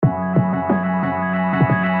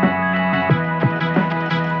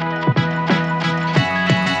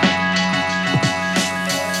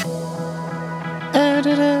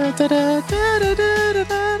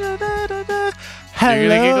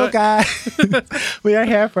Hello, guys. We are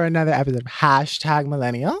here for another episode of Hashtag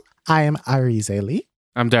Millennial. I am Arize Lee.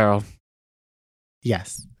 I'm Daryl.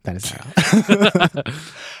 Yes, that is Daryl.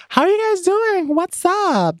 How are you guys doing? What's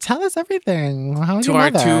up? Tell us everything. How's To your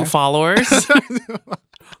our mother? 2 followers.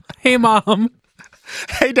 Hey, Mom.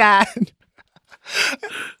 Hey, Dad.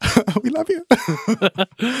 We love you.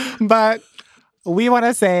 But we want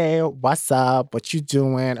to say, what's up? What you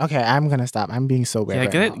doing? Okay, I'm going to stop. I'm being so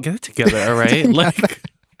weird Yeah, right now. get it together, all right? Like,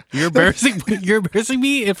 you're embarrassing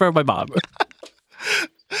me in front of my mom.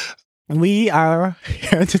 We are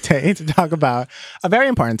here today to talk about a very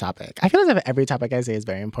important topic. I feel as if every topic I say is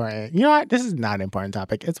very important. You know what? This is not an important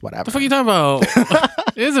topic. It's whatever. What the fuck are you talking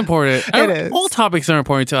about? It is important. It is. All topics are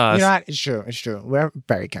important to us. You know what? It's true. It's true. We're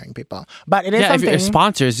very caring people. But it is Yeah, if something your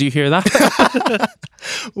sponsors, do you hear that?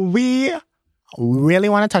 we really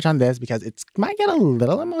want to touch on this because it might get a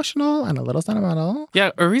little emotional and a little sentimental.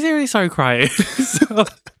 Yeah, Arize already started crying. So,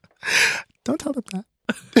 Don't tell them that.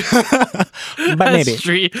 But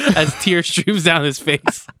maybe. as tears streams down his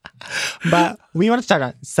face. But we want to start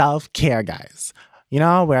on self-care, guys. You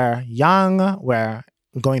know, we're young, we're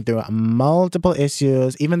going through multiple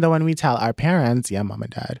issues. Even though when we tell our parents, yeah, mom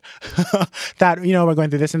and dad, that, you know, we're going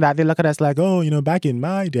through this and that, they look at us like, oh, you know, back in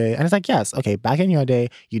my day. And it's like, yes, okay, back in your day,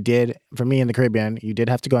 you did, for me in the Caribbean, you did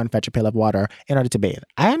have to go and fetch a pail of water in order to bathe.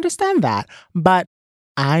 I understand that, but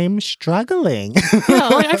I'm struggling. Yeah,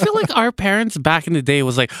 like, I feel like our parents back in the day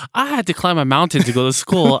was like, I had to climb a mountain to go to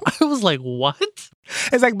school. I was like, what?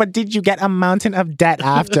 It's like, but did you get a mountain of debt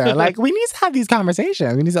after? Like, we need to have these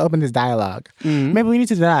conversations. We need to open this dialogue. Maybe we need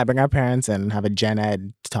to do that. Bring our parents in and have a Gen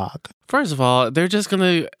Ed talk. First of all, they're just going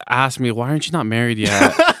to ask me, why aren't you not married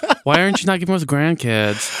yet? Why aren't you not giving us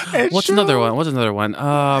grandkids? It's What's true. another one?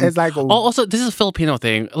 It's like, Also, this is a Filipino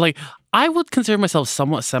thing. Like, I would consider myself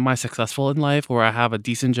somewhat semi-successful in life where I have a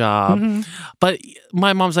decent job. Mm-hmm. But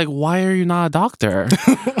my mom's like, why are you not a doctor?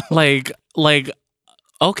 like,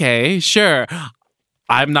 okay, sure.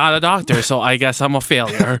 I'm not a doctor, so I guess I'm a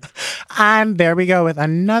failure. and there we go with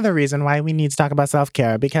another reason why we need to talk about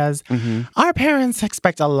self-care, because our parents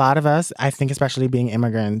expect a lot of us. I think especially being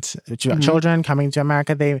immigrant children coming to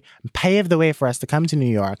America, they pave the way for us to come to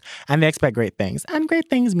New York, and they expect great things. And great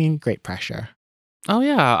things mean great pressure. Oh,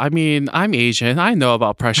 yeah. I mean, I'm Asian. I know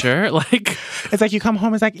about pressure. Like, It's like you come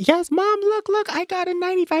home, it's like, yes, mom, look, I got a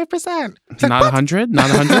 95%. It's like, not 100? Not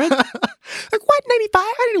 100? Like, what, 95?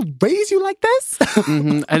 I didn't raise you like this.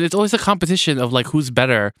 And it's always a competition of like who's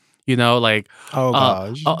better, you know, like Oh,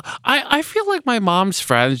 gosh. I feel like my mom's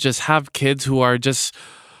friends just have kids who are just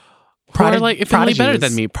who are like infinitely better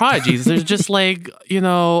than me, prodigies. They're just like, you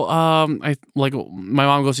know, I like my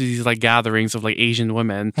mom goes to these like gatherings of like Asian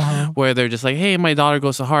women where they're just like, hey, my daughter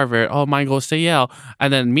goes to Harvard, oh, mine goes to Yale,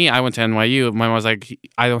 and then me, I went to NYU. My mom's like,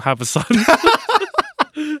 I don't have a son.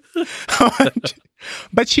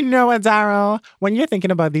 But you know what, Daryl? When you're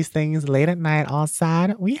thinking about these things late at night, all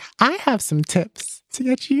sad, I have some tips to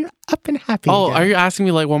get you up and happy. Oh, again. are you asking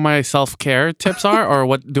me like what my self-care tips are, or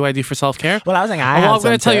what do I do for self-care? Well, I was saying I'm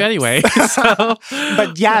going to tell you anyway. So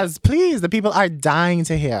But yes, please, the people are dying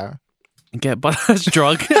to hear. get butt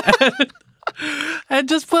drunk and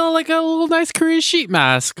just put on like a little nice Korean sheet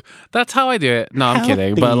mask. That's how I do it. No, I'm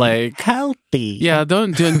kidding. But like, healthy. yeah,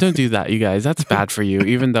 don't do that, you guys. That's bad for you.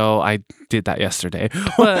 Even though I did that yesterday.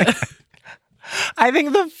 But I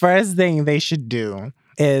think the first thing they should do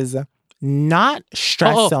is not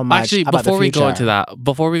stress so much. Actually, about before the we go future. into that,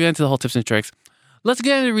 before we get into the whole tips and tricks, let's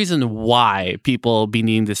get into the reason why people be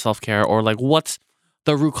needing this self-care, or like what's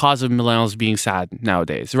the root cause of millennials being sad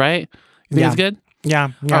nowadays, right? You think it's good? Yeah.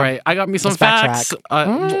 All right, I got me some Let's facts.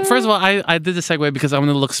 backtrack. First of all, I did the segue because I want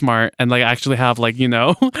to look smart and like actually have like, you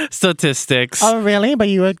know, statistics. Oh, really? But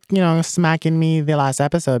you were, you know, smacking me the last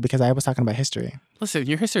episode because I was talking about history. Listen,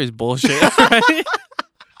 your history is bullshit, right?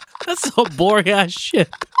 That's so boring ass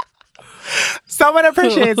shit. Someone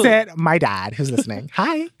appreciates it. My dad, who's listening.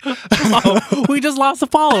 Hi. Oh, we just lost a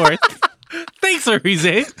follower. Thanks,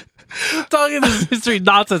 Arize. Talking this history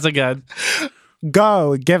nonsense again.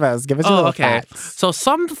 Go. Give us your little facts. So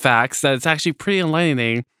some facts that it's actually pretty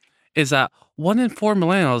enlightening is that 1 in 4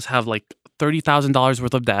 millennials have like $30,000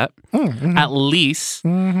 worth of debt, at least,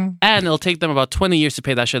 and it'll take them about 20 years to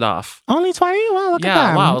pay that shit off. Only 20? Well, look at Yeah,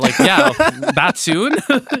 them. wow. Like, yeah, that soon?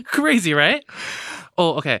 Crazy, right?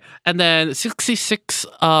 Oh, okay. And then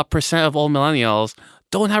 66% of all millennials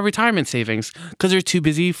don't have retirement savings because they're too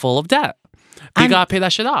busy full of debt. They got to pay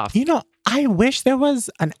that shit off. You know, I wish there was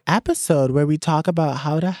an episode where we talk about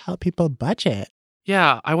how to help people budget.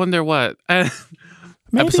 Yeah, I wonder what. Maybe.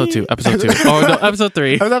 Episode 2. Oh, no, episode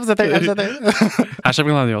 3. Episode 3. Hashtag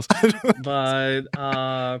millennials.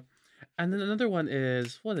 But And then another one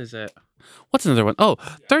is, what is it? What's another one? Oh,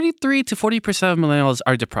 33 to 40% of millennials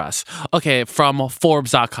are depressed. Okay, from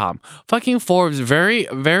Forbes.com. Fucking Forbes, very,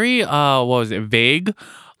 very, what was it, vague,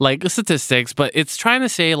 like statistics, but it's trying to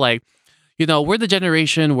say, like, you know, we're the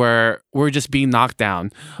generation where we're just being knocked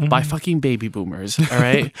down by fucking baby boomers, all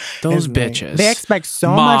right? Those bitches. They expect so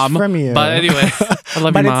much from you. But anyway, I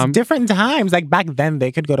love you, Mom. But it's different times. Like, back then,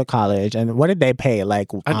 they could go to college, and what did they pay?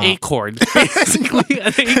 Like an acorn. Basically,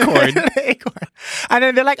 an acorn. An acorn. And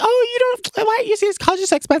then they're like, oh, why you see this college is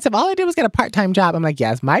so expensive? All I did was get a part-time job. I'm like,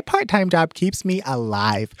 yes, my part-time job keeps me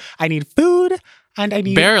alive. I need food, and I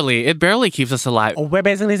need... It barely keeps us alive. We're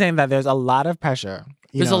basically saying that there's a lot of pressure.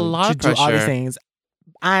 There's a lot of pressure to do all these things.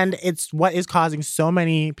 And it's what is causing so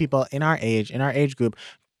many people in our age group,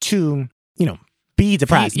 to, be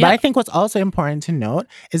depressed. Yeah. But I think what's also important to note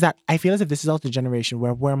is that I feel as if this is also a generation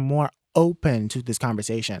where we're more open to this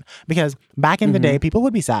conversation. Because back in the day, people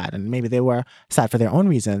would be sad, and maybe they were sad for their own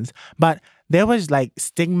reasons. But there was like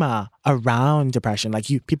stigma around depression. Like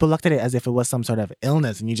people looked at it as if it was some sort of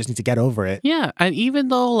illness and you just need to get over it. Yeah. And even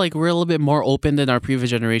though like we're a little bit more open than our previous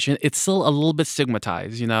generation, it's still a little bit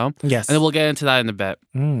stigmatized, Yes. And we'll get into that in a bit.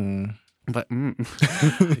 But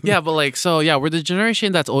yeah, but like, so yeah, we're the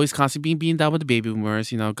generation that's always constantly being down with the baby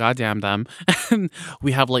boomers, goddamn them. And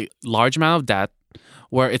we have like large amount of debt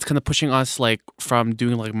where it's kind of pushing us like from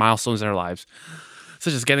doing like milestones in our lives,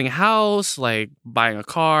 such as getting a house, like buying a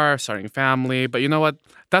car, starting a family. But you know what?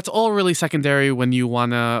 That's all really secondary when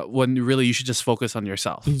really you should just focus on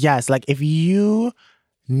yourself. Yes, like if you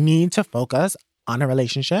need to focus on a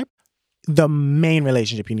relationship, the main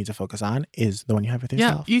relationship you need to focus on is the one you have with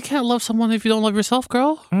yourself. Yeah, you can't love someone if you don't love yourself,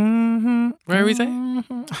 girl. What are we saying?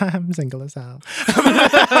 I'm single as hell.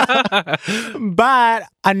 But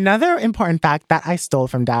another important fact that I stole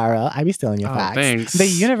from Daryl, I be stealing your facts. Thanks. The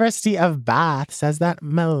University of Bath says that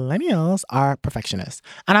millennials are perfectionists.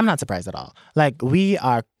 And I'm not surprised at all. Like, we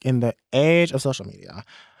are in the age of social media.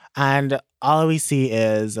 And all we see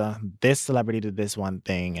is this celebrity did this one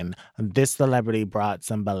thing, and this celebrity brought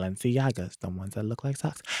some Balenciagas, the ones that look like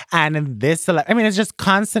socks. And this it's just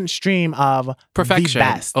constant stream of perfection. The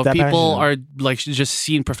best. People are like just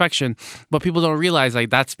seeing perfection, but people don't realize like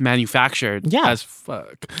that's manufactured as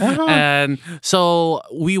fuck. And so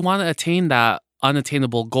we want to attain that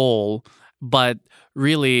unattainable goal, but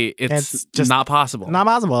really it's just not possible. Not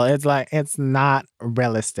possible. It's like, it's not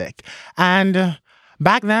realistic. And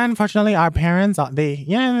back then, fortunately, our parents, they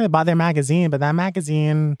bought their magazine, but that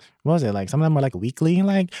magazine, what was it? Like, some of them were like weekly.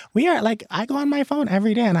 Like, I go on my phone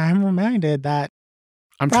every day and I'm reminded that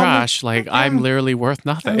I'm trash. Like, I'm literally worth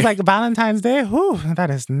nothing. It's like Valentine's Day. Whew, that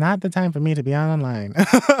is not the time for me to be online.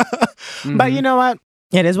 But you know what?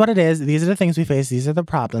 It is what it is. These are the things we face. These are the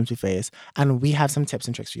problems we face. And we have some tips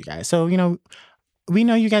and tricks for you guys. So, we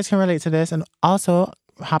know you guys can relate to this. And also,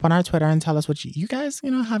 hop on our Twitter and tell us what you guys,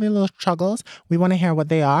 have your little struggles. We want to hear what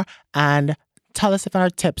they are, and tell us if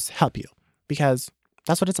our tips help you, because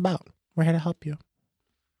that's what it's about. We're here to help you.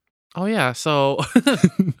 Oh, yeah. So,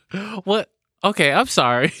 what? Okay, I'm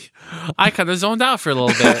sorry. I kind of zoned out for a little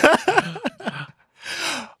bit.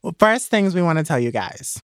 Well, first things we want to tell you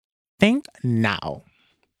guys. Think now.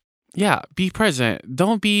 Yeah, be present.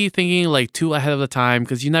 Don't be thinking like too ahead of the time,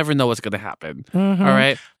 because you never know what's going to happen. All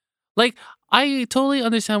right? Like, I totally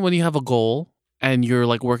understand when you have a goal and you're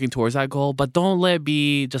like working towards that goal, but don't let it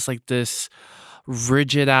be just like this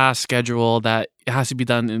rigid ass schedule that it has to be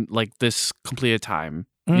done in like this completed time,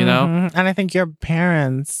 you know? And I think your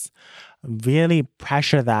parents really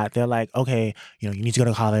pressure that. They're like, okay, you need to go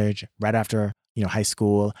to college right after, high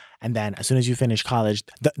school. And then as soon as you finish college,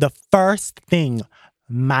 the first thing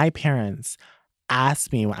my parents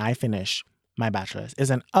ask me when I finish my bachelor's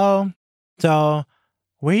isn't, so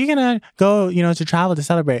where are you going to go, to travel, to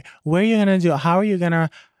celebrate? Where are you going to do? How are you going to,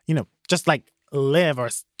 just like live or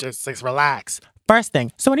just like relax? First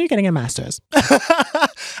thing, so when are you getting a master's?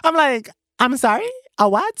 I'm like, I'm sorry? A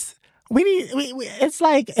what? It's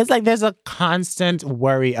like there's a constant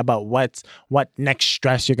worry about what next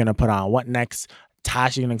stress you're going to put on, what next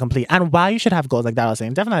task you're going to complete. And while you should have goals, like that I was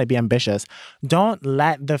saying, definitely be ambitious. Don't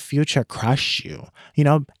let the future crush you.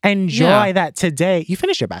 Enjoy that today. You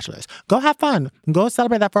finish your bachelor's. Go have fun. Go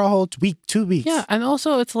celebrate that for a whole week, 2 weeks. Yeah, and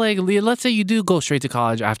also it's like, let's say you do go straight to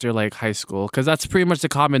college after like high school, because that's pretty much the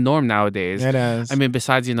common norm nowadays. It is. I mean,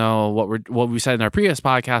 besides, what we said in our previous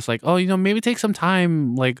podcast, like, maybe take some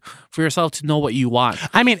time like for yourself to know what you want.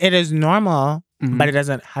 I mean, it is normal, but it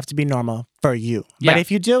doesn't have to be normal for you. Yeah. But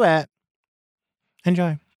if you do it,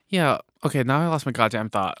 enjoy. Yeah. Okay, now I lost my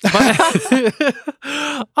goddamn thought. But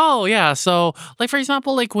oh, yeah. So, like, for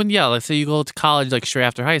example, like when, let's say you go to college, like, straight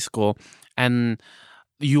after high school, and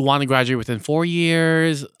you want to graduate within 4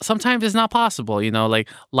 years. Sometimes it's not possible, you know, like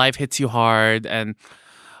life hits you hard and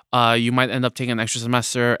you might end up taking an extra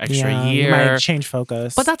semester, extra year. You might change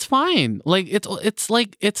focus. But that's fine. Like it's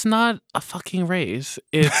like it's not a fucking race.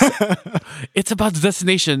 It's it's about the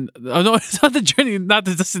destination. Oh no, it's not the journey, not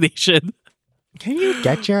the destination. Can you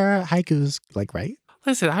get your haikus like right?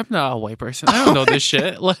 Listen, I'm not a white person. I don't know this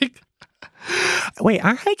shit. Like, wait,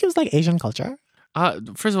 aren't haikus like Asian culture?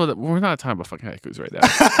 First of all, we're not talking about fucking haikus right now.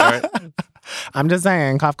 All right? I'm just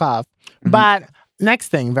saying, cough, cough. Mm-hmm. But next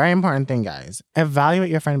thing, very important thing, guys. Evaluate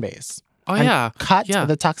your friend base. Oh, yeah. Cut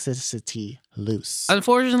the toxicity loose.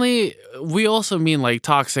 Unfortunately, we also mean like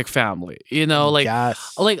toxic family. You know, like,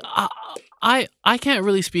 I can't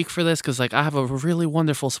really speak for this because like I have a really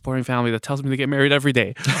wonderful supporting family that tells me to get married every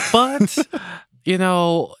day. But, you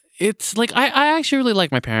know, it's like I actually really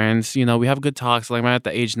like my parents. You know, we have good talks. Like I'm at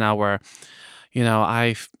the age now where, you know,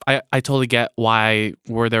 I totally get where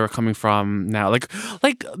they were coming from now.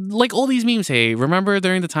 Like all these memes say, remember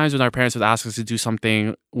during the times when our parents would ask us to do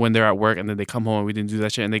something when they're at work and then they come home and we didn't do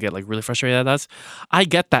that shit and they get like really frustrated at us? I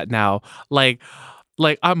get that now. Like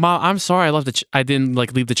I'm sorry I didn't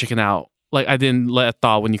like leave the chicken out. Like I didn't let it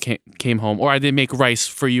thaw when you came home, or I didn't make rice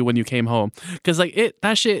for you when you came home, because like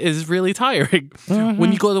that shit is really tiring. Mm-hmm.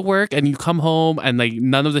 When you go to work and you come home and like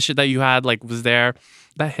none of the shit that you had like was there.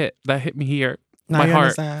 That hit me here. Now my heart,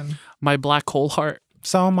 understand. My black hole heart.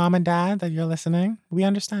 So, mom and dad, that you're listening, we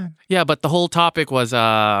understand. Yeah, but the whole topic was,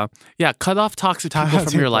 cut off toxic people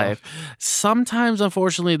from your life. Sometimes,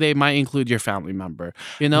 unfortunately, they might include your family member,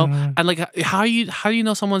 you know? Mm-hmm. And like, how do you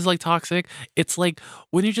know someone's like toxic? It's like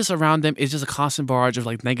when you're just around them, it's just a constant barrage of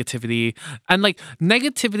like negativity. And like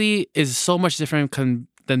negativity is so much different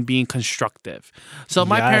than being constructive. So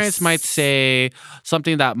my parents might say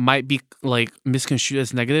something that might be like misconstrued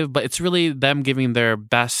as negative, but it's really them giving their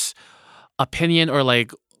best opinion or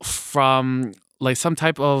like from like some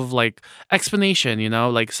type of like explanation, you know,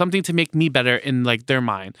 like something to make me better in like their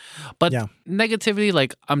mind. But negativity,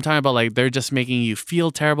 like I'm talking about like they're just making you feel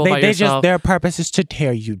terrible about yourself. Their purpose is to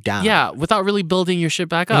tear you down. Yeah, without really building your shit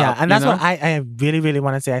back up. Yeah, and that's what I really, really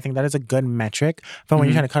want to say. I think that is a good metric for when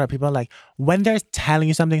you're trying to cut out people. Like when they're telling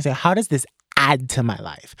you something, say, how does this add to my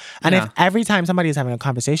life? And if every time somebody is having a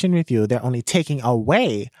conversation with you, they're only taking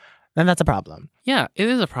away, then that's a problem. Yeah, it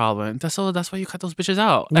is a problem. That's why you cut those bitches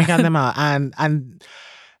out. You cut them out. And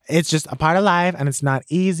it's just a part of life and it's not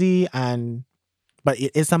easy, but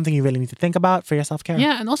it is something you really need to think about for your self-care.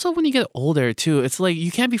 Yeah, and also when you get older too, it's like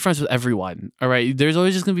you can't be friends with everyone, all right? There's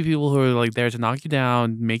always just going to be people who are like there to knock you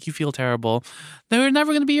down, make you feel terrible. They're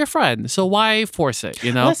never going to be your friend. So why force it,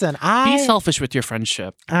 you know? Listen, be selfish with your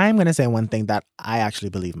friendship. I'm going to say one thing that I actually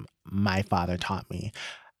believe my father taught me.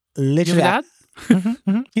 Literally, your dad?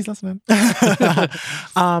 He's listening.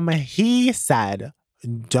 He said,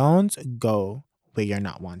 don't go where you're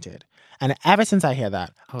not wanted. And ever since I hear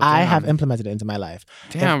that, I have implemented it into my life.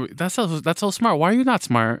 Damn, that's so smart. Why are you not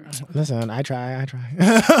smart? Listen, I try.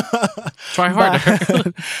 Try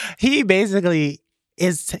harder. He basically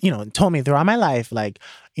told me throughout my life, like,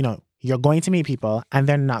 you know, you're going to meet people and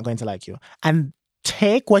they're not going to like you. And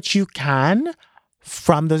take what you can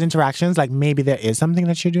from those interactions. Like maybe there is something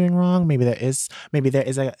that you're doing wrong. Maybe there is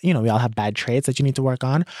a, you know, we all have bad traits that you need to work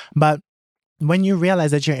on. But when you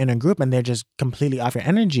realize that you're in a group and they're just completely off your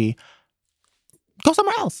energy, go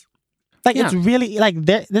somewhere else. Like it's really like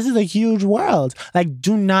this is a huge world. Like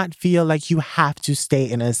do not feel like you have to stay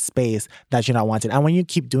in a space that you're not wanted. And when you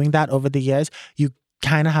keep doing that over the years, you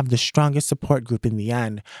kind of have the strongest support group in the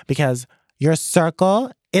end, because your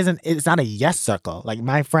circle it's not a yes circle. Like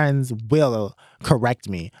my friends will correct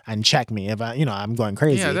me and check me if I'm going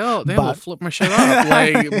crazy. Yeah, they'll flip my shit up.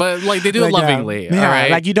 But they do it lovingly. All right.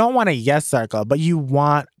 Like you don't want a yes circle, but you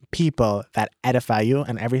want people that edify you,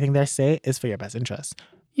 and everything they say is for your best interest.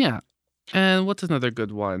 Yeah. And what's another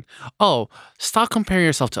good one? Oh, stop comparing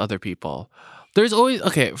yourself to other people. There's always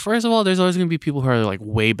first of all, there's always gonna be people who are like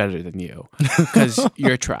way better than you because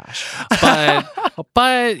you're trash.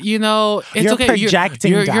 But you know, it's you're okay.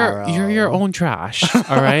 Projecting you're your own trash.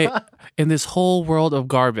 All right. In this whole world of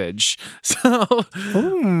garbage. So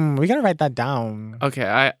we gotta write that down.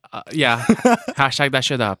 Okay, hashtag that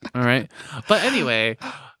shit up. All right. But anyway,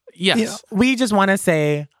 yes. You know, we just wanna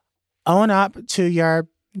say own up to your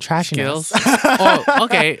trashiness. Skills. Oh,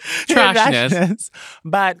 okay. Trashiness.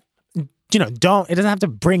 But you know, it doesn't have to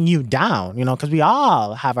bring you down, you know, because we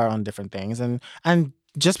all have our own different things. And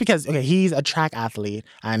just because, he's a track athlete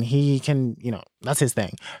and he can, you know, that's his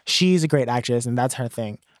thing. She's a great actress and that's her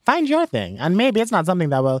thing. Find your thing. And maybe it's not something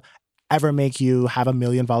that will ever make you have 1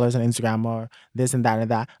 million followers on Instagram or this and that and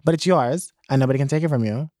that, but it's yours and nobody can take it from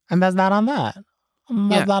you. And that's not on that.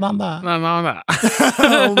 That's not on that. Not on that.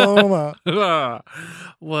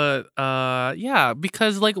 What? Yeah,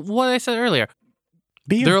 because like what I said earlier,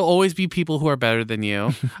 there'll always be people who are better than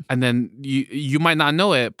you, and then you might not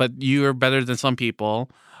know it, but you're better than some people.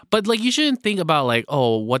 But like you shouldn't think about like,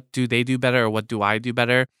 oh, what do they do better or what do I do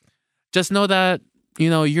better? Just know that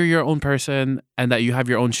you're your own person and that you have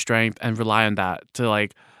your own strength, and rely on that to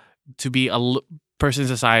be a person in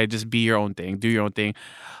society. Just be your own thing, do your own thing,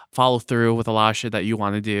 follow through with a lot of shit that you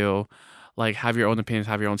want to do. Like, have your own opinions,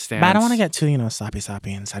 have your own stance. But I don't want to get too,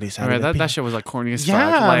 sloppy and saddy. Right, that shit was like corny as fuck.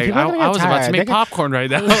 Like, I was about to make popcorn right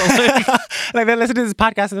now. Like they listen to this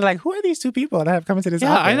podcast and they're like, who are these two people that have come into this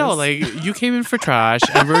office? I know. Like, you came in for trash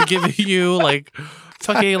and we're giving you like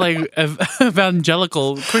fucking like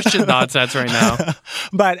evangelical Christian nonsense right now.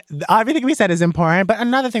 But everything we said is important. But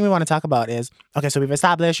another thing we want to talk about is, okay, so we've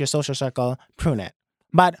established your social circle, prune it.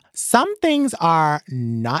 But some things are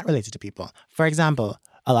not related to people. For example,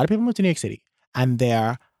 a lot of people move to New York City and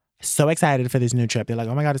they're so excited for this new trip. They're like,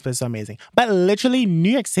 oh my God, this place is so amazing. But literally,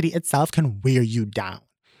 New York City itself can wear you down.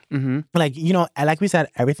 Mm-hmm. Like, like we said,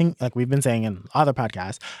 everything, like we've been saying in other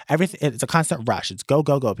podcasts, everything, it's a constant rush. It's go,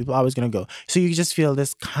 go, go. People are always going to go. So you just feel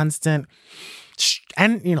this constant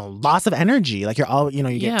and loss of energy. Like you're all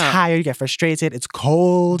you get tired, you get frustrated, it's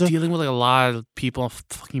cold, dealing with like a lot of people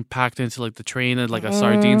fucking packed into like the train and like a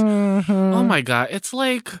sardines. Oh my God, it's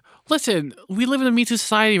like, listen, we live in a Me Too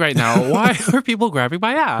society right now. Why are people grabbing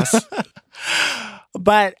my ass?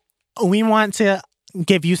 But we want to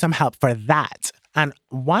give you some help for that. And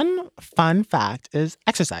one fun fact is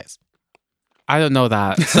exercise. I don't know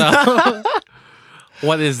that. So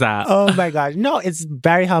what is that? Oh my God. No, it's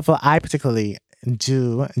very helpful. I particularly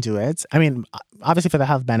do it. I mean, obviously for the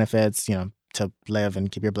health benefits, to live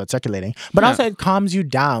and keep your blood circulating. But also it calms you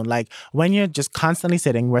down. Like when you're just constantly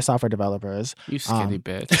sitting, we're software developers. You skinny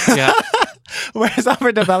bitch. Yeah. We're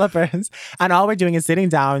software developers. And all we're doing is sitting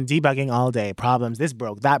down, debugging all day. Problems. This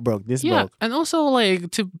broke, that broke, this broke. And also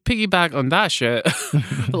like to piggyback on that shit,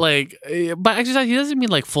 like, but exercise, he doesn't mean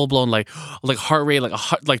like full blown, like heart rate,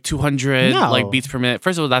 like 200 like beats per minute.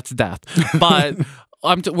 First of all, that's death. But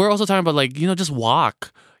we're also talking about like, just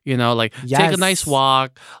walk, like take a nice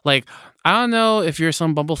walk. Like, I don't know if you're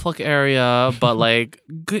some bumblefuck area, but like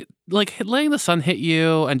letting the sun hit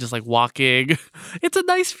you and just like walking, it's a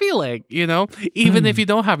nice feeling, even if you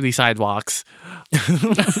don't have any sidewalks.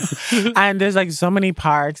 And there's like so many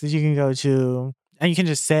parks that you can go to and you can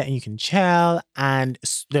just sit and you can chill, and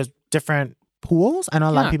there's different pools. I know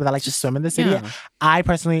a lot of people that like to swim in the city. Yeah. I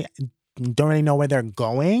personally don't really know where they're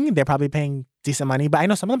going. They're probably paying decent money, but I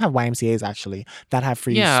know some of them have YMCAs actually that have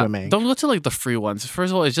free swimming. Don't go to like the free ones.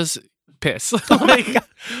 First of all, it's just piss.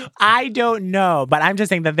 I don't know, but I'm just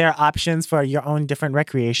saying that there are options for your own different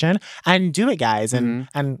recreation, and do it, guys, and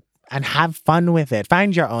have fun with it.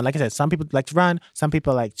 Find your own. Like I said, some people like to run, some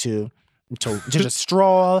people like to just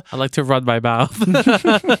stroll. I like to run my mouth.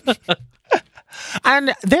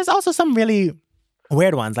 And there's also some really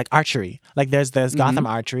weird ones like archery. Like there's Gotham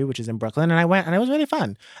Archery, which is in Brooklyn, and I went and it was really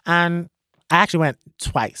fun. And I actually went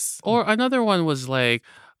twice. Or another one was like,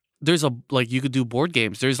 there's you could do board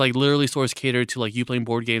games. There's like literally stores catered to like you playing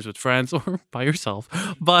board games with friends or by yourself.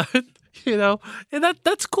 But, and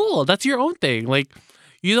that's cool. That's your own thing. Like,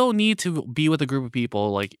 you don't need to be with a group of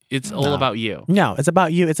people. Like, it's all about you. No, it's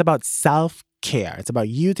about you. It's about self-care. It's about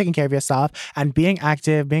you taking care of yourself and being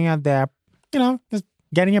active, being out there, just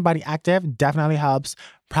getting your body active definitely helps.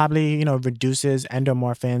 Probably, reduces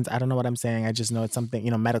endomorphins. I don't know what I'm saying. I just know it's something,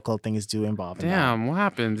 medical things do involve. Damn, what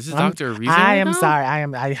happened? This is Dr. Reason. I am sorry.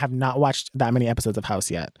 I have not watched that many episodes of House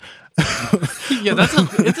yet. Yeah,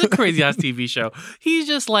 it's a crazy ass TV show. He's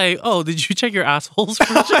just like, oh, did you check your assholes for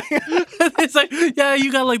It's like, yeah, you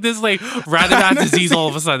got like this like random ass disease all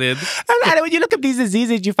of a sudden. And when you look up these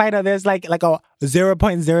diseases, you find out there's like a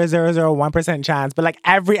 0.0001% chance. But like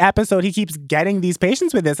every episode, he keeps getting these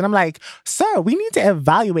patients with this, and I'm like, sir, we need to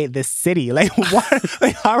evaluate this city. Like, what?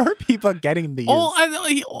 Like, how are people getting these?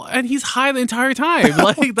 Oh, and he's high the entire time.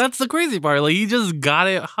 Like, that's the crazy part. Like, he just got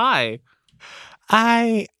it high.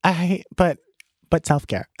 But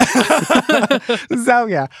self-care. So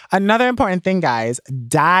yeah. Another important thing, guys,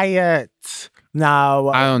 diet. Now,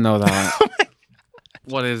 I don't know that.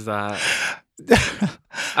 What is that?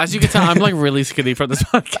 As you can tell, I'm like really skinny from this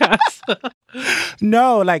podcast.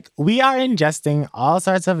 No, like we are ingesting all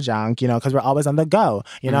sorts of junk, because we're always on the go.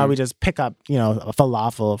 We just pick up, a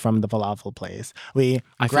falafel from the falafel place. I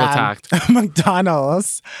feel attacked.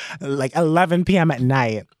 McDonald's like 11 p.m. at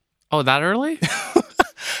night. Oh, that early?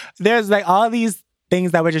 There's like all these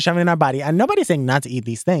things that we're just shoving in our body. And nobody's saying not to eat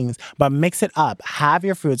these things, but mix it up. Have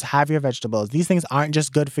your fruits, have your vegetables. These things aren't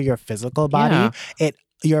just good for your physical body.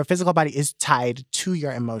 Your physical body is tied to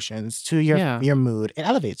your emotions, to your mood. It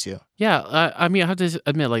elevates you. Yeah. I mean, I have to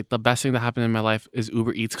admit, like, the best thing that happened in my life is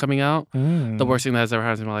Uber Eats coming out. The worst thing that has ever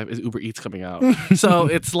happened in my life is Uber Eats coming out. So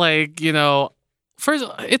it's like, you know, first,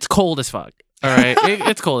 it's cold as fuck. All right.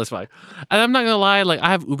 It's cold as fuck. And I'm not going to lie. Like,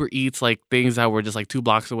 I have Uber Eats, like, things that were just like 2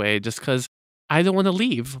 blocks away just because I don't want to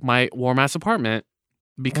leave my warm ass apartment.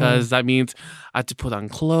 Because that means I have to put on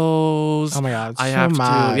clothes. Oh my God. I have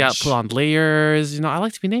to put on layers. You know, I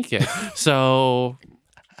like to be naked. So,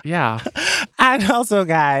 yeah. And also,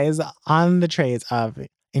 guys, on the traits of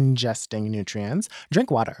ingesting nutrients,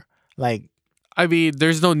 drink water. Like, I mean,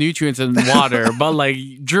 there's no nutrients in water, but like,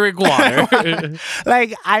 drink water.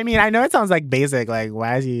 Like, I mean, I know it sounds like basic. Like,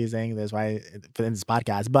 why is he saying this? Why in this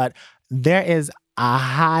podcast? But there is a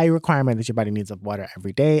high requirement that your body needs of water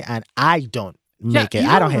every day, and I don't make it.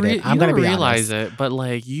 I don't hit it. I'm gonna be realize honest. it, but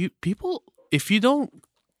like people, if you don't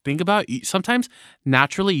think about it, sometimes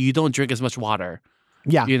naturally you don't drink as much water.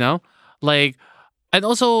 Yeah, you know, like, and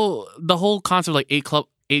also the whole concept like 8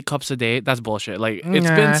 cups a day. That's bullshit. Like, it's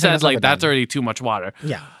been said like that's already too much water.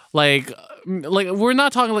 Yeah, like we're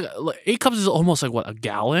not talking like 8 cups is almost like what, a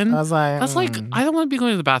gallon? I was like, that's like, I don't want to be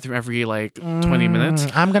going to the bathroom every like 20 minutes.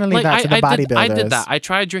 I'm gonna leave that to the bodybuilders. I did that. I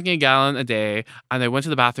tried drinking a gallon a day, and I went to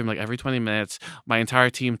the bathroom like every 20 minutes. My entire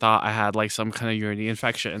team thought I had like some kind of urinary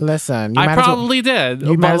infection. Listen, I probably did.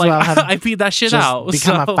 You might as well have I peed that shit out.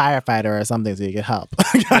 Become a firefighter or something so you can help.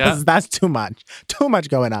 Because that's too much. Too much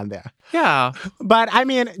going on there. Yeah. But I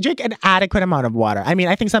mean, drink an adequate amount of water. I mean,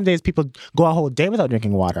 I think some days people go a whole day without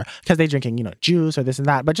drinking water because they're drinking, you know, juice or this and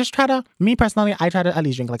that. But just me personally, I try to at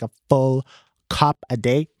least drink like a full cup a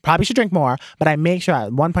day. Probably should drink more, but I make sure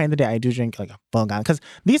at one point in the day I do drink like a full gallon. Because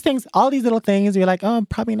these things, all these little things, you're like, oh,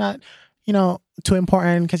 probably not, you know, too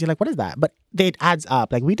important because you're like, what is that? But it adds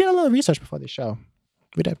up. Like, we did a little research before this show.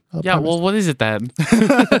 We did. Yeah, well, what is it then?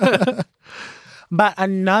 But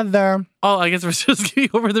another... Oh, I guess we're just getting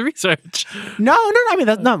over the research. No.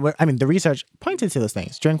 I mean, the research pointed to those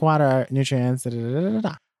things. Drink water, nutrients,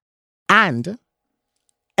 and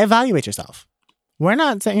evaluate yourself. We're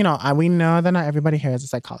not saying, you know, we know that not everybody here is a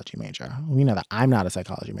psychology major. We know that I'm not a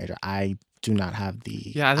psychology major. I do not have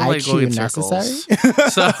the I don't like going in necessary.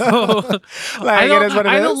 So like,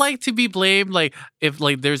 I don't like to be blamed. Like, if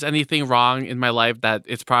like there's anything wrong in my life, that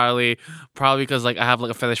it's probably because like I have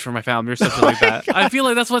like a fetish for my family or something like that. God. I feel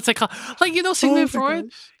like that's what like, you know, Sigmund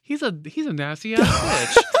Freud. He's a nasty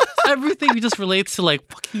ass bitch. Everything just relates to like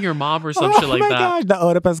fucking your mom or some shit like that. Oh my God, the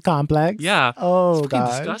Oedipus complex. Yeah. Oh it's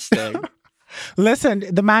God, disgusting. Listen,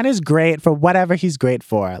 the man is great for whatever he's great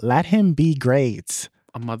for. Let him be great.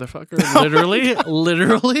 A motherfucker,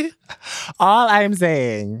 literally. All I'm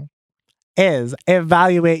saying is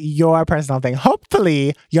evaluate your personal thing.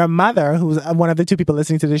 Hopefully, your mother, who's one of the 2 people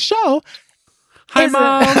listening to this show, hi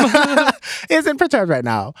mom, isn't perturbed right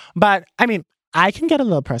now. But I mean, I can get a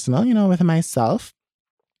little personal, you know, with myself.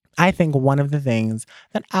 I think one of the things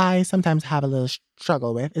that I sometimes have a little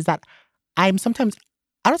struggle with is that I'm sometimes,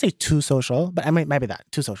 I don't say too social, but I might be that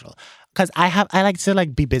too social, because I like to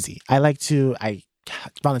like be busy. I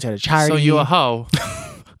volunteer to charity. So you a hoe?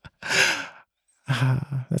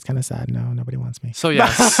 That's kind of sad. No, nobody wants me. So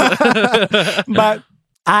yes. But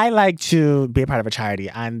I like to be a part of a charity,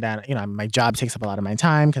 and then, you know, my job takes up a lot of my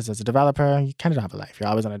time because as a developer, you kind of don't have a life. You're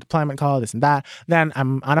always on a deployment call, this and that. Then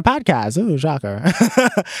I'm on a podcast. Ooh, shocker.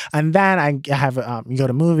 And then I have you go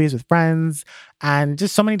to movies with friends, and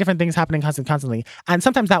just so many different things happening constantly. And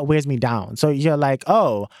sometimes that wears me down. So you're like,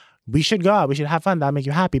 oh, we should go out, we should have fun, that'll make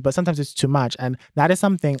you happy. But sometimes it's too much. And that is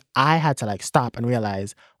something I had to like stop and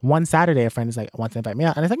realize. One Saturday, a friend is like, wants to invite me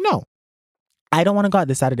out. And it's like, no, I don't want to go out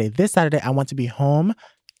this Saturday. This Saturday, I want to be home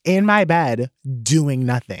in my bed doing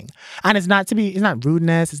nothing. And it's not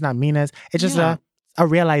rudeness, it's not meanness. It's just a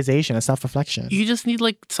realization, a self-reflection. You just need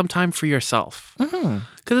like some time for yourself. Because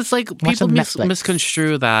it's like people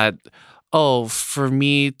misconstrue that, oh, for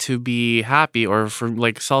me to be happy or for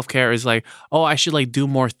like self-care is like, oh, I should like do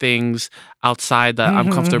more things outside that I'm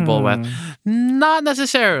comfortable with. Not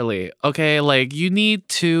necessarily. Okay. Like, you need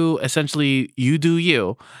to essentially, you do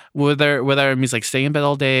you, whether it means like staying in bed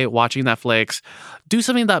all day, watching Netflix, do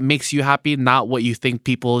something that makes you happy, not what you think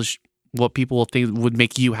what people will think would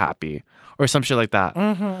make you happy or some shit like that.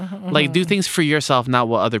 Like, do things for yourself, not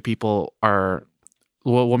what other people are,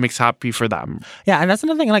 what makes happy for them. Yeah. And that's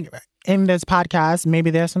another thing, like, in this podcast, maybe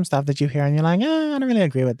there's some stuff that you hear and you're like, I don't really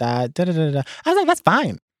agree with that. I was like, that's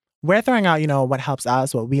fine. we're throwing out, what helps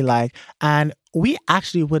us, what we like. And we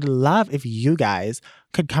actually would love if you guys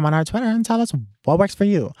could come on our Twitter and tell us what works for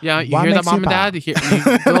you. Yeah, you hear that, mom and dad?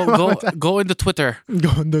 Go into Twitter.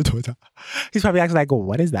 Go into Twitter. He's probably actually like,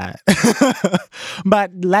 what is that?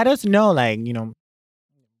 But let us know,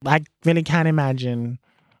 I really can't imagine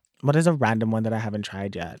what is a random one that I haven't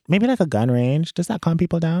tried yet. Maybe like a gun range. Does that calm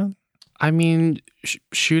people down? I mean,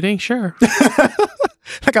 shooting, sure.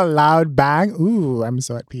 Like a loud bang. Ooh, I'm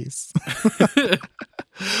so at peace.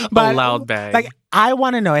 But, a loud bang. Like, I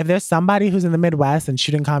want to know if there's somebody who's in the Midwest and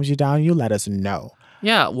shooting calms you down, you let us know.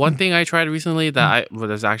 Yeah, one thing I tried recently that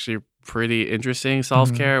was actually pretty interesting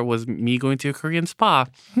self-care was me going to a Korean spa.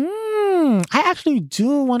 I actually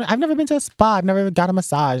do want to. I've never been to a spa. I've never got a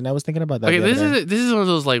massage, and I was thinking about that. Okay, this is one of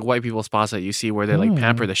those like white people spas that you see where they like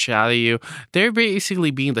pamper the shit out of you. They're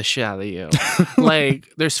basically being the shit out of you. Like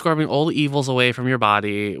they're scrubbing all the evils away from your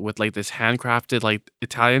body with like this handcrafted like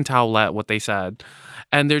Italian towelette, what they said,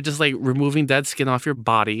 and they're just like removing dead skin off your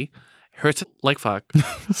body. Hurts like fuck,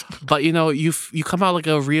 but you come out like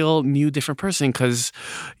a real new different person because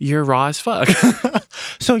you're raw as fuck.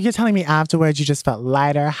 So you're telling me afterwards you just felt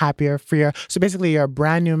lighter, happier, freer. So basically you're a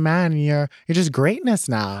brand new man. And you're just greatness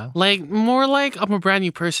now. Like more like I'm a brand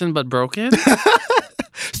new person but broken.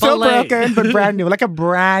 Still broken but brand new, like a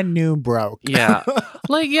brand new broke. Yeah,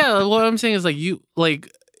 what I'm saying is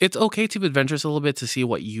it's okay to be adventurous a little bit to see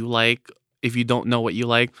what you like if you don't know what you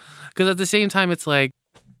like, because at the same time it's like.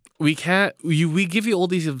 We give you all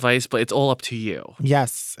these advice, but it's all up to you.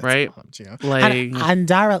 Yes. Right? All up to you. And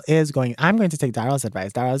Daryl I'm going to take Daryl's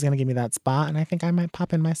advice. Daryl's going to give me that spot, and I think I might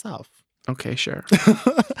pop in myself. Okay, sure.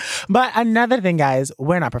 But another thing, guys,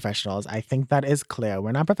 we're not professionals. I think that is clear.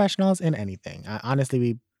 We're not professionals in anything. Honestly,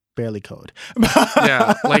 we barely code.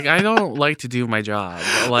 Yeah, I don't like to do my job.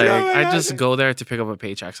 I just go there to pick up a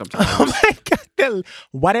paycheck sometimes. Oh my God.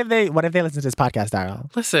 What if they listen to this podcast,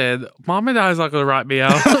 Daryl? Listen, mom and dad is not going to rat me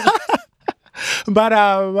out.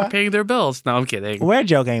 But paying their bills. No, I'm kidding. We're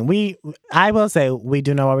joking. I will say we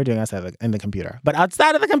do know what we're doing outside in the computer, but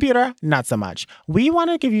outside of the computer, not so much. We want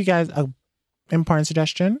to give you guys an important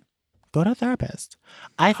suggestion. Go to a therapist.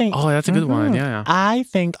 I think. Oh, that's a good one. Yeah. I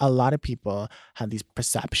think a lot of people have these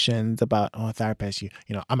perceptions about, a therapist.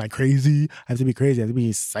 Am I crazy? I have to be crazy. I have to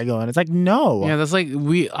be psycho. And it's like, no. Yeah, that's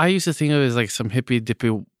I used to think of it as like some hippy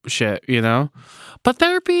dippy shit, But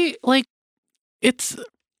therapy, it's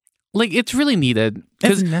really needed.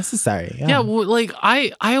 It's necessary. Yeah.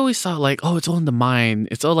 I always thought it's all in the mind.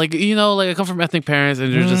 It's all I come from ethnic parents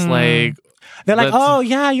and they're just like. They're like, oh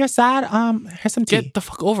yeah, you're sad. Here's some tea. Get the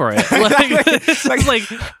fuck over it. It's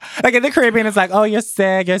like in the Caribbean, it's like, oh, you're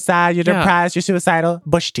sick, you're sad, you're depressed, you're suicidal.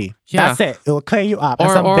 Bush tea. Yeah. That's it. It will clear you up.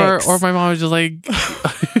 Or my mom was just like,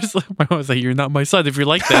 my mom was like, you're not my son if you're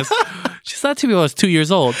like this. She said that to me when I was 2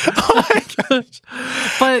 years old. Oh my gosh.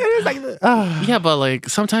 But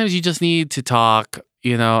but sometimes you just need to talk,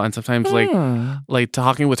 and sometimes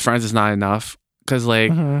talking with friends is not enough because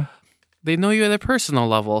they know you at a personal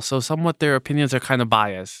level, so somewhat their opinions are kind of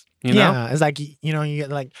biased, you know? Yeah, it's like, you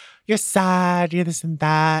get you're sad, you're this and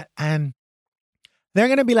that, and they're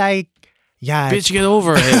going to be like, yeah. Bitch, get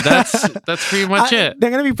over it. That's pretty much it.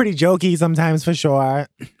 They're going to be pretty jokey sometimes, for sure.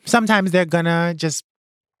 Sometimes they're going to just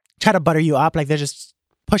try to butter you up, they're just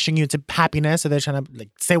pushing you to happiness, so they're trying to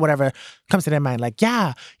say whatever comes to their mind,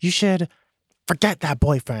 yeah, you should forget that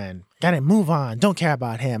boyfriend. Get it, move on. Don't care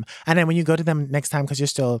about him. And then when you go to them next time because you're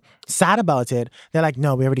still sad about it, they're like,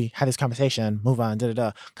 no, we already had this conversation. Move on,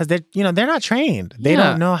 Because they're not trained. They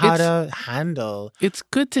don't know how to handle. It's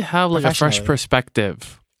good to have a fresh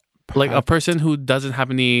perspective. A person who doesn't have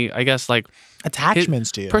any, I guess,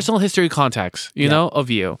 attachments to you. Personal history context, of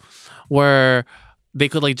you. Where they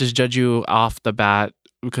could just judge you off the bat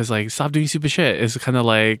because stop doing stupid shit. It's kind of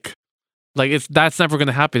that's never going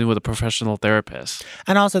to happen with a professional therapist.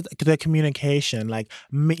 And also the communication,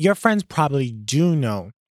 your friends probably do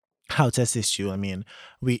know how to assist you.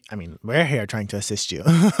 We're here trying to assist you.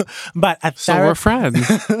 But we're friends.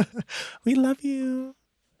 We love you.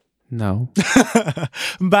 No.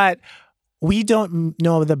 But we don't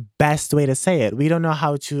know the best way to say it. We don't know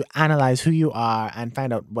how to analyze who you are and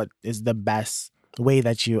find out what is the best way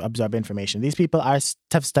that you absorb information. These people have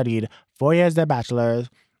studied 4 years their bachelor's,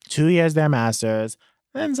 2 years their master's,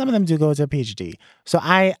 and some of them do go to a PhD. So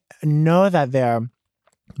I know that they're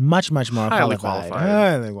much, much more highly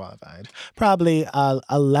qualified. Probably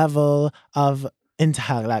a level of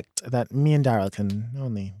intellect that me and Daryl can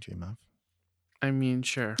only dream of.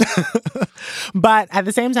 Sure. But at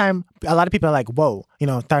the same time, a lot of people are like, whoa,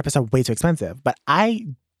 therapists are way too expensive. But I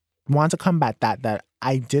want to combat that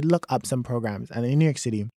I did look up some programs, and in New York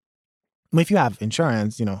City, if you have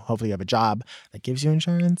insurance, hopefully you have a job that gives you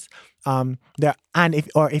insurance.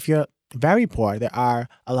 If you're very poor, there are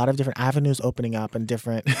a lot of different avenues opening up and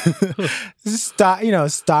different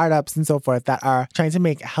startups and so forth that are trying to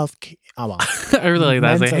make health care. Oh, well, I really like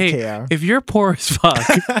that. It's like, hey, care. If you're poor as fuck,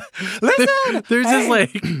 listen,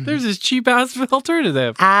 there's this cheap ass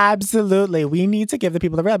alternative. Absolutely, we need to give the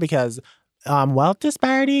people the real, because wealth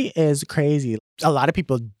disparity is crazy. A lot of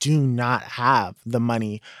people do not have the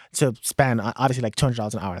money to spend, obviously, like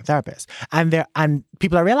 $200 an hour on a therapist, and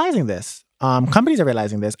people are realizing this. Companies are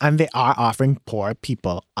realizing this, and they are offering poor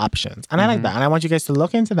people options. And I like that. And I want you guys to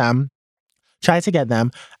look into them, try to get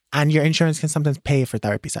them. And your insurance can sometimes pay for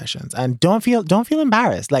therapy sessions. And don't feel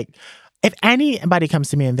embarrassed. Like, if anybody comes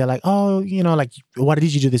to me and they're like, oh, like, what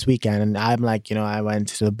did you do this weekend? And I'm like, I went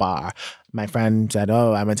to the bar. My friend said,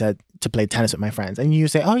 oh, I went to play tennis with my friends. And you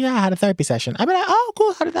say, oh, yeah, I had a therapy session. I'd be like, oh,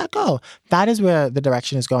 cool. How did that go? That is where the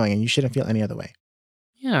direction is going. And you shouldn't feel any other way.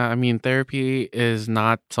 Yeah, I mean, therapy is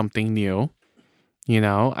not something new.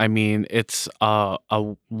 I mean, it's a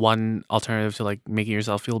one alternative to like making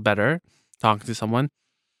yourself feel better, talking to someone.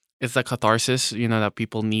 It's a catharsis, that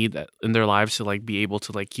people need in their lives to like be able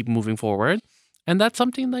to like keep moving forward. And that's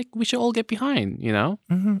something like we should all get behind,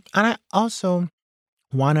 Mm-hmm. And I also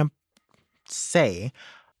want to say,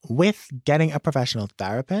 with getting a professional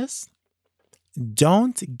therapist,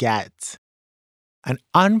 don't get an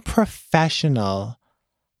unprofessional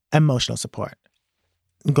emotional support.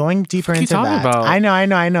 Going deeper into that. About? I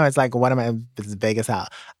know. It's like, it's big as hell.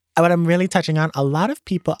 What I'm really touching on, a lot of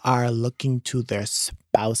people are looking to their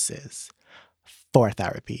spouses for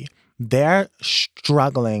therapy. They're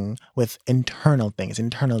struggling with internal things,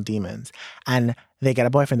 internal demons. And they get a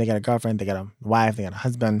boyfriend, they get a girlfriend, they get a wife, they get a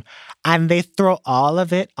husband. And they throw all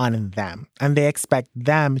of it on them. And they expect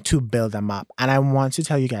them to build them up. And I want to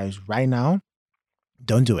tell you guys right now,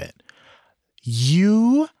 don't do it.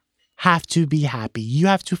 You have to be happy. You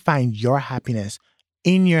have to find your happiness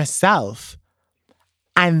in yourself.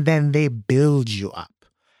 And then they build you up.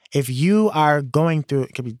 If you are going through,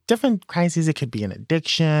 it could be different crises. It could be an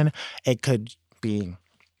addiction. It could be,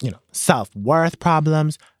 self-worth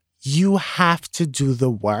problems. You have to do the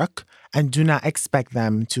work and do not expect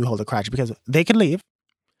them to hold a crutch, because they could leave.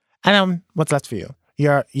 And what's left for you?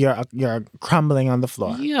 You're crumbling on the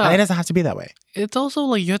floor. Yeah. And it doesn't have to be that way. It's also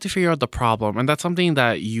like you have to figure out the problem. And that's something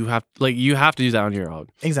that you have to do that on your own.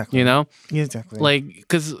 Exactly. Exactly. Like,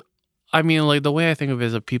 because I mean, like, the way I think of it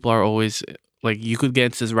is that people are always, like, you could get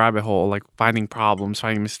into this rabbit hole, like, finding problems,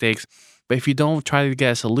 finding mistakes. But if you don't try to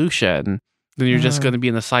get a solution, then you're just going to be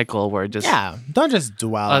in a cycle where just... Yeah, don't just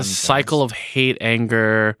dwell a cycle of hate,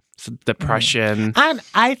 anger, depression, And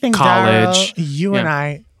I think, college. Daryl, you and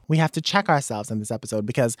I, we have to check ourselves in this episode,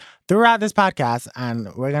 because throughout this podcast,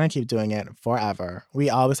 and we're going to keep doing it forever, we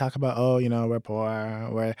always talk about, we're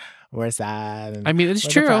poor, we're sad. I mean, it's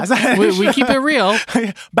true. We keep it real.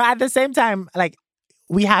 But at the same time, like,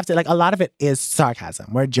 we have to, like, a lot of it is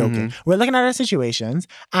sarcasm. We're joking. We're looking at our situations,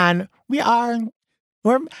 and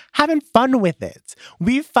we're having fun with it.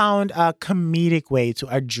 We found a comedic way to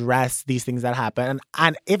address these things that happen.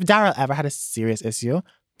 And if Daryl ever had a serious issue,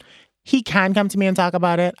 he can come to me and talk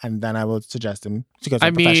about it, and then I will suggest him to go to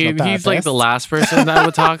a professional therapist. He's like the last person that I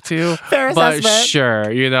would talk to. Fair but assessment. Sure,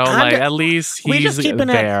 at least he's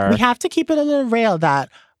there. We have to keep it a little real that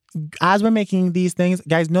as we're making these things,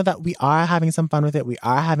 guys, know that we are having some fun with it. We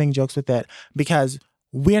are having jokes with it, because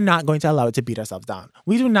we're not going to allow it to beat ourselves down.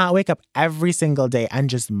 We do not wake up every single day and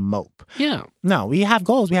just mope. Yeah. No, we have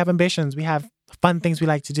goals. We have ambitions. We have fun things we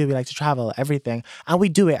like to do. We like to travel, everything. And we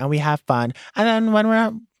do it and we have fun. And then when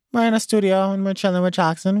we're in a studio and we're chilling with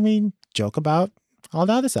Jackson, we joke about all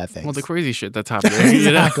the other side things. Well, the crazy shit that's happening.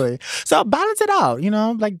 Exactly. So balance it out,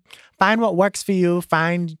 like find what works for you,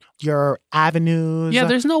 find your avenues. Yeah,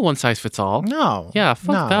 there's no one size fits all. No. Yeah,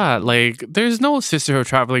 fuck that. Like, there's no sisterhood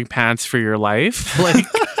traveling pants for your life. Like,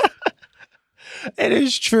 it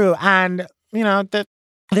is true. And,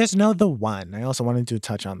 there's no the one. I also wanted to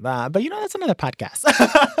touch on that. But, that's another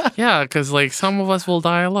podcast. Yeah, because, like, some of us will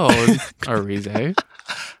die alone. Or Rize.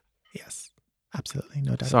 Yes, absolutely.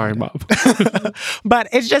 No doubt. Sorry, Mom. But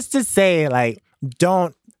it's just to say, like,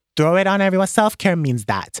 don't throw it on everyone. Self-care means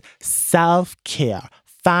that. Self-care.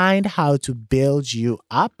 Find how to build you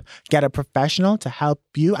up. Get a professional to help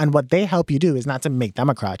you. And what they help you do is not to make them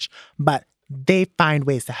a crutch, but they find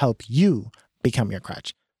ways to help you become your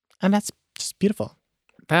crutch. And that's just beautiful.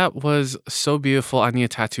 That was so beautiful. I need to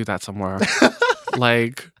tattoo that somewhere.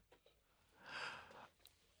 Like,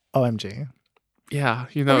 OMG. Yeah,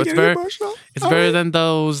 it's very emotional. It's better than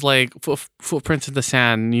those like footprints in the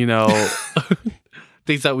sand.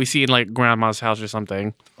 things that we see in like grandma's house or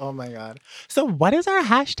something. Oh my God. So what is our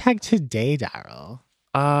hashtag today, Daryl?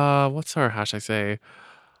 What's our hashtag say?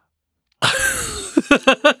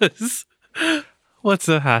 What's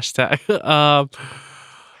the hashtag?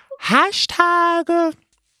 Hashtag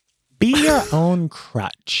be your own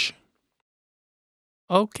crutch.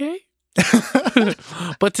 Okay.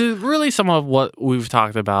 But to really sum up what we've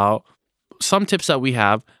talked about, some tips that we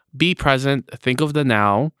have: be present, think of the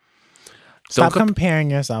now. Stop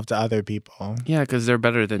comparing yourself to other people. Yeah, because they're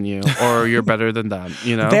better than you, or you're better than them,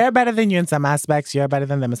 you know? They're better than you in some aspects. You're better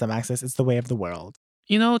than them in some aspects. It's the way of the world.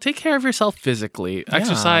 You know, take care of yourself physically. Yeah.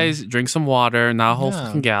 Exercise, drink some water, not a whole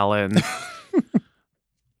fucking gallon.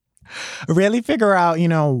 Really figure out,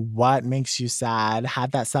 what makes you sad.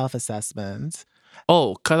 Have that self-assessment.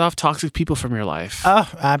 Oh, cut off toxic people from your life.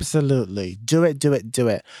 Oh, absolutely. Do it.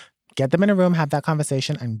 Get them in a room, have that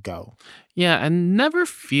conversation, and go. Yeah, and never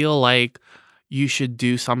feel like you should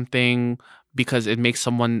do something because it makes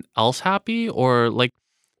someone else happy, or like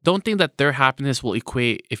don't think that their happiness will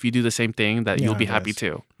equate if you do the same thing that you'll be happy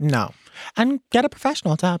too. No. And get a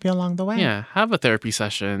professional to help you along the way. Yeah, have a therapy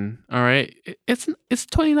session, all right? It's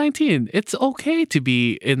 2019. It's okay to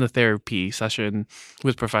be in a therapy session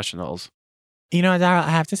with professionals. You know, Daryl,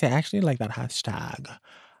 I have to say, I actually like that hashtag.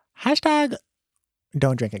 Hashtag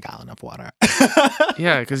don't drink a gallon of water.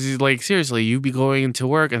 Yeah, because like seriously, you be going to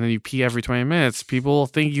work and then you pee every 20 minutes. People will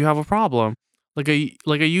think you have a problem, like a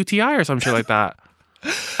UTI or some shit like that.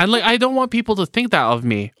 And like, I don't want people to think that of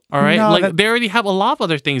me. All right, no, they already have a lot of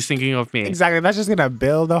other things thinking of me. Exactly, that's just gonna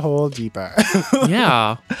build the hole deeper.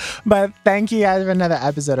 Yeah. But thank you guys for another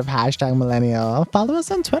episode of Hashtag Millennial. Follow us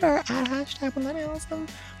on Twitter at Hashtag Millennials and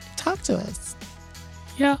talk to us.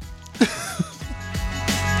 Yeah.